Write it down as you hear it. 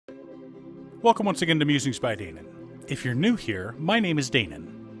Welcome once again to Musings by Danon. If you're new here, my name is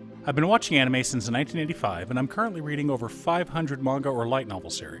Danon. I've been watching anime since 1985, and I'm currently reading over 500 manga or light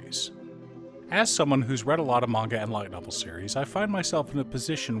novel series. As someone who's read a lot of manga and light novel series, I find myself in a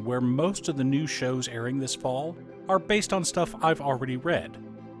position where most of the new shows airing this fall are based on stuff I've already read.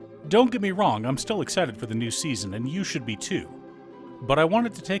 Don't get me wrong, I'm still excited for the new season, and you should be too. But I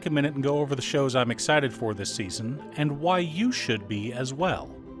wanted to take a minute and go over the shows I'm excited for this season, and why you should be as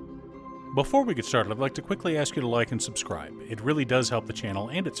well. Before we get started, I'd like to quickly ask you to like and subscribe. It really does help the channel,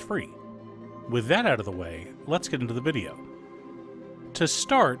 and it's free. With that out of the way, let's get into the video. To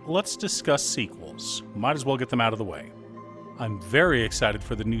start, let's discuss sequels. Might as well get them out of the way. I'm very excited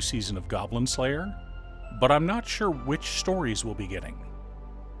for the new season of Goblin Slayer, but I'm not sure which stories we'll be getting.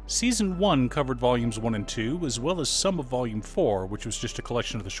 Season 1 covered Volumes 1 and 2, as well as some of Volume 4, which was just a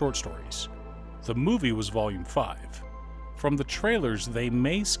collection of the short stories. The movie was Volume 5. From the trailers, they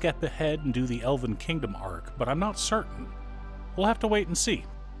may skip ahead and do the Elven Kingdom arc, but I'm not certain. We'll have to wait and see.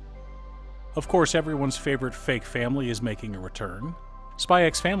 Of course, everyone's favorite fake family is making a return. Spy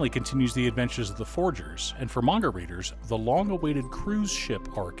X Family continues the adventures of the Forgers, and for manga readers, the long-awaited cruise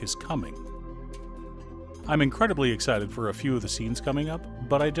ship arc is coming. I'm incredibly excited for a few of the scenes coming up,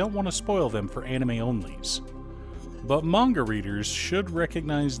 but I don't want to spoil them for anime-onlys. But manga readers should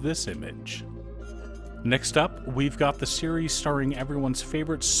recognize this image. Next up, we've got the series starring everyone's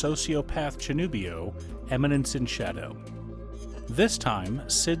favorite sociopath Chinubio, Eminence in Shadow. This time,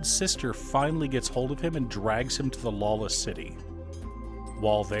 Sid's sister finally gets hold of him and drags him to the lawless city.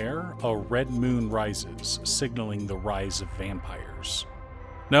 While there, a red moon rises, signaling the rise of vampires.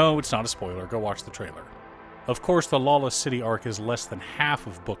 No, it's not a spoiler, go watch the trailer. Of course, the lawless city arc is less than half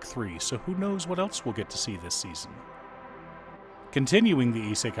of Book 3, so who knows what else we'll get to see this season. Continuing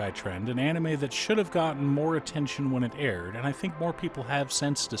the isekai trend, an anime that should have gotten more attention when it aired, and I think more people have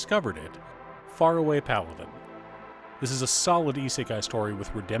since discovered it, Faraway Paladin. This is a solid isekai story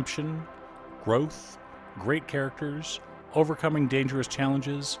with redemption, growth, great characters, overcoming dangerous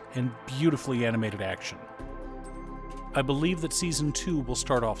challenges, and beautifully animated action. I believe that Season 2 will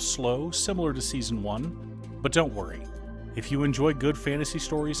start off slow, similar to Season 1, but don't worry. If you enjoy good fantasy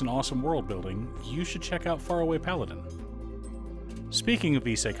stories and awesome world building, you should check out Faraway Paladin. Speaking of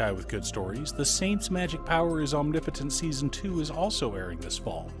isekai with good stories, The Saint's Magic Power is Omnipotent Season 2 is also airing this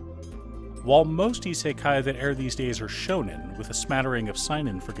fall. While most isekai that air these days are shonen, with a smattering of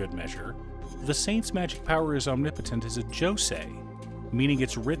seinen for good measure, The Saint's Magic Power is Omnipotent is a josei, meaning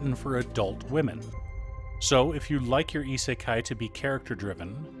it's written for adult women. So if you like your isekai to be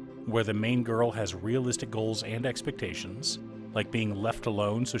character-driven, where the main girl has realistic goals and expectations, like being left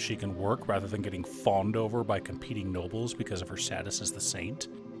alone so she can work rather than getting fawned over by competing nobles because of her status as the saint,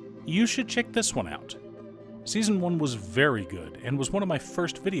 you should check this one out. Season 1 was very good and was one of my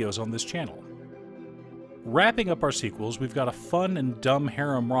first videos on this channel. Wrapping up our sequels, we've got a fun and dumb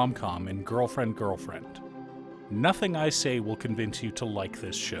harem rom-com in Girlfriend, Girlfriend. Nothing I say will convince you to like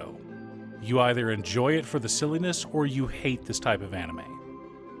this show. You either enjoy it for the silliness or you hate this type of anime.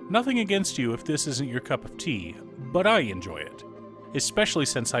 Nothing against you if this isn't your cup of tea, but I enjoy it, especially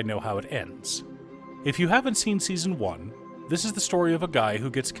since I know how it ends. If you haven't seen Season 1, this is the story of a guy who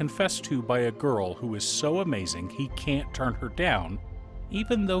gets confessed to by a girl who is so amazing he can't turn her down,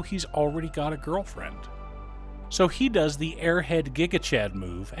 even though he's already got a girlfriend. So he does the airhead Giga Chad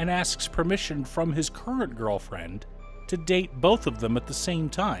move and asks permission from his current girlfriend to date both of them at the same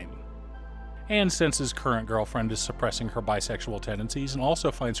time. And since his current girlfriend is suppressing her bisexual tendencies and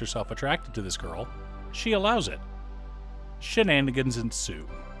also finds herself attracted to this girl, she allows it. Shenanigans ensue.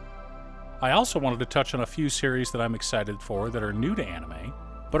 I also wanted to touch on a few series that I'm excited for that are new to anime,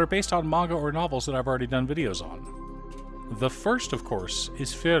 but are based on manga or novels that I've already done videos on. The first, of course,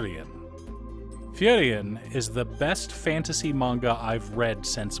 is Furien. Furien is the best fantasy manga I've read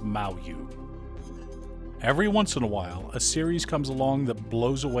since Maoyu. Every once in a while, a series comes along that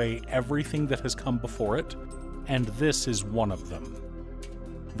blows away everything that has come before it, and this is one of them.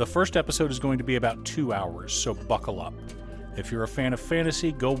 The first episode is going to be about 2 hours, so buckle up. If you're a fan of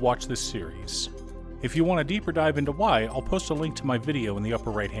fantasy, go watch this series. If you want a deeper dive into why, I'll post a link to my video in the upper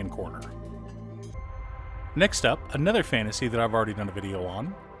right-hand corner. Next up, another fantasy that I've already done a video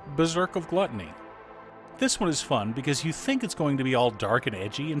on, Berserk of Gluttony. This one is fun because you think it's going to be all dark and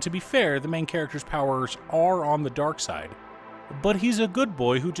edgy, and to be fair, the main character's powers are on the dark side, but he's a good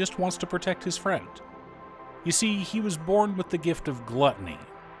boy who just wants to protect his friend. You see, he was born with the gift of gluttony.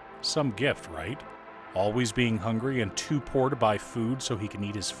 Some gift, right? Always being hungry and too poor to buy food so he can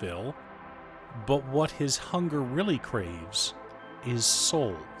eat his fill. But what his hunger really craves is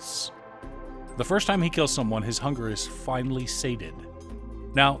souls. The first time he kills someone, his hunger is finally sated.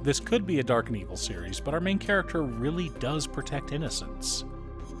 Now, this could be a dark and evil series, but our main character really does protect innocence.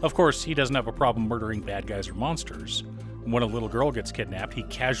 Of course, he doesn't have a problem murdering bad guys or monsters. When a little girl gets kidnapped, he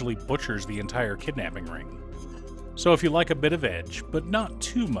casually butchers the entire kidnapping ring. So if you like a bit of edge, but not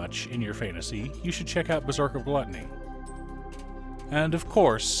too much in your fantasy, you should check out Berserk of Gluttony. And of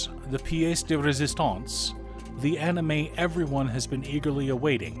course, the pièce de résistance, the anime everyone has been eagerly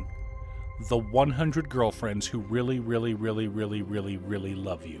awaiting, the 100 girlfriends who really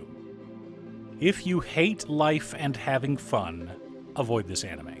love you. If you hate life and having fun, avoid this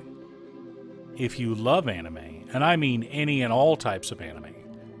anime. If you love anime, and I mean any and all types of anime,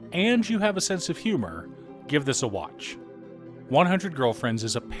 and you have a sense of humor, give this a watch. 100 Girlfriends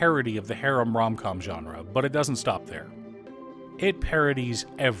is a parody of the harem rom-com genre, but it doesn't stop there. It parodies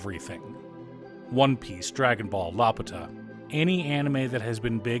everything. One Piece, Dragon Ball, Laputa, any anime that has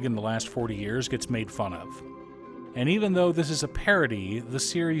been big in the last 40 years gets made fun of. And even though this is a parody, the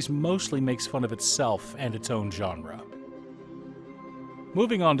series mostly makes fun of itself and its own genre.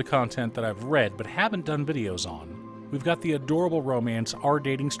 Moving on to content that I've read but haven't done videos on, we've got the adorable romance Our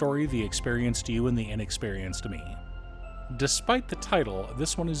Dating Story, The Experienced You and the Inexperienced Me. Despite the title,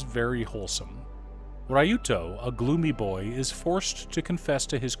 this one is very wholesome. Ryuto, a gloomy boy, is forced to confess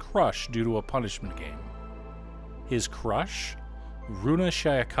to his crush due to a punishment game. His crush? Runa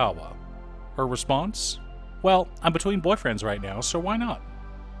Shayakawa. Her response? Well, I'm between boyfriends right now, so why not?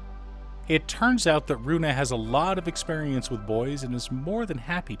 It turns out that Runa has a lot of experience with boys and is more than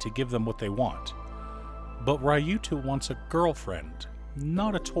happy to give them what they want. But Ryuto wants a girlfriend,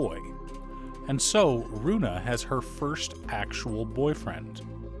 not a toy. And so, Runa has her first actual boyfriend.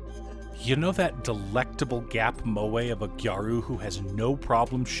 You know that delectable gap moe of a gyaru who has no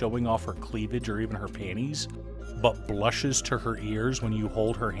problem showing off her cleavage or even her panties, but blushes to her ears when you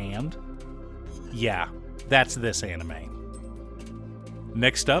hold her hand? Yeah, that's this anime.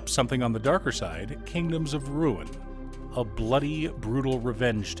 Next up, something on the darker side, Kingdoms of Ruin, a bloody, brutal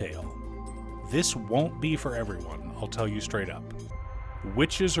revenge tale. This won't be for everyone, I'll tell you straight up.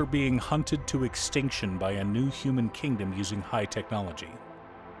 Witches are being hunted to extinction by a new human kingdom using high technology.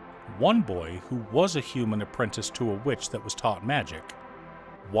 One boy, who was a human apprentice to a witch that was taught magic,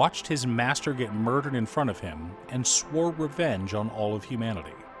 watched his master get murdered in front of him and swore revenge on all of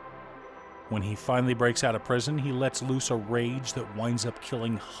humanity. When he finally breaks out of prison, he lets loose a rage that winds up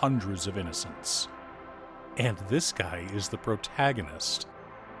killing hundreds of innocents. And this guy is the protagonist.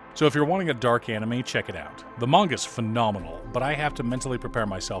 So if you're wanting a dark anime, check it out. The manga's phenomenal, but I have to mentally prepare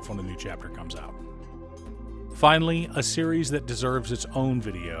myself when a new chapter comes out. Finally, a series that deserves its own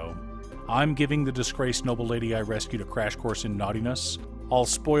video. I'm giving the disgraced noble lady I rescued a crash course in naughtiness. I'll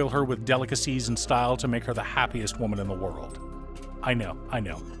spoil her with delicacies and style to make her the happiest woman in the world. I know.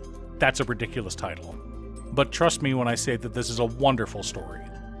 That's a ridiculous title. But trust me when I say that this is a wonderful story.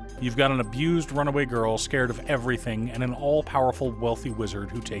 You've got an abused runaway girl scared of everything and an all-powerful wealthy wizard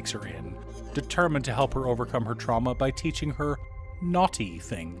who takes her in, determined to help her overcome her trauma by teaching her naughty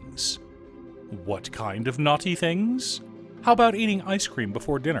things. What kind of naughty things? How about eating ice cream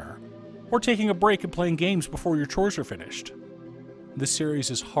before dinner? Or taking a break and playing games before your chores are finished? This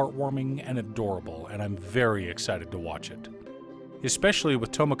series is heartwarming and adorable, and I'm very excited to watch it. Especially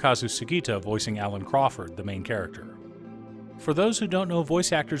with Tomokazu Sugita voicing Alan Crawford, the main character. For those who don't know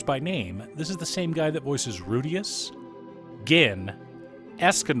voice actors by name, this is the same guy that voices Rudius, Gin,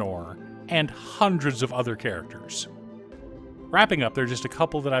 Escanor, and hundreds of other characters. Wrapping up, there are just a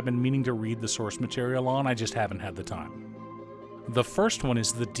couple that I've been meaning to read the source material on, I just haven't had the time. The first one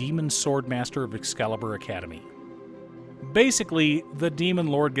is The Demon Swordmaster of Excalibur Academy. Basically, the Demon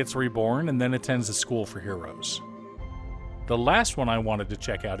Lord gets reborn and then attends a school for heroes. The last one I wanted to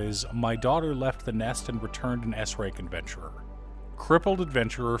check out is My Daughter Left the Nest and Returned an S-Rank Adventurer. Crippled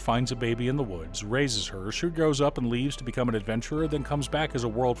adventurer finds a baby in the woods, raises her, she grows up and leaves to become an adventurer, then comes back as a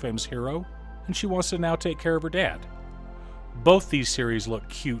world-famous hero, and she wants to now take care of her dad. Both these series look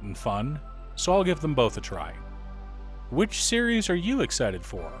cute and fun, so I'll give them both a try. Which series are you excited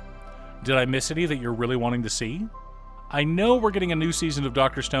for? Did I miss any that you're really wanting to see? I know we're getting a new season of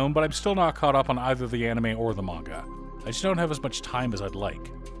Dr. Stone, but I'm still not caught up on either the anime or the manga. I just don't have as much time as I'd like.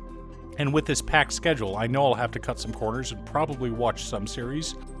 And with this packed schedule, I know I'll have to cut some corners and probably watch some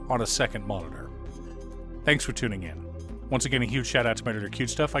series on a second monitor. Thanks for tuning in. Once again, a huge shout out to my editor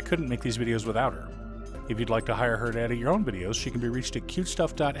Cutestuff. I couldn't make these videos without her. If you'd like to hire her to edit your own videos, she can be reached at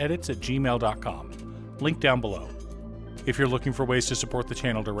cutestuff.edits@gmail.com. Link down below. If you're looking for ways to support the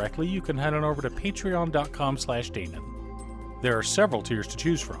channel directly, you can head on over to patreon.com/Danon. There are several tiers to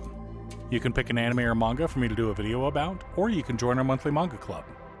choose from. You can pick an anime or manga for me to do a video about, or you can join our monthly manga club.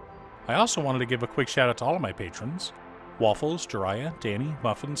 I also wanted to give a quick shout out to all of my patrons. Waffles, Jiraiya, Danny,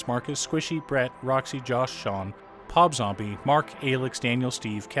 Muffins, Marcus, Squishy, Brett, Roxy, Josh, Sean, Pob Zombie, Mark, Alex, Daniel,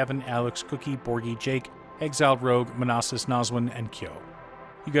 Steve, Kevin, Alex, Cookie, Borgie, Jake, Exiled Rogue, Manassas, Nazwin, and Kyo.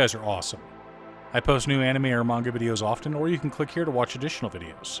 You guys are awesome. I post new anime or manga videos often, or you can click here to watch additional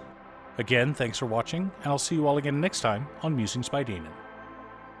videos. Again, thanks for watching, and I'll see you all again next time on Musings by Danon.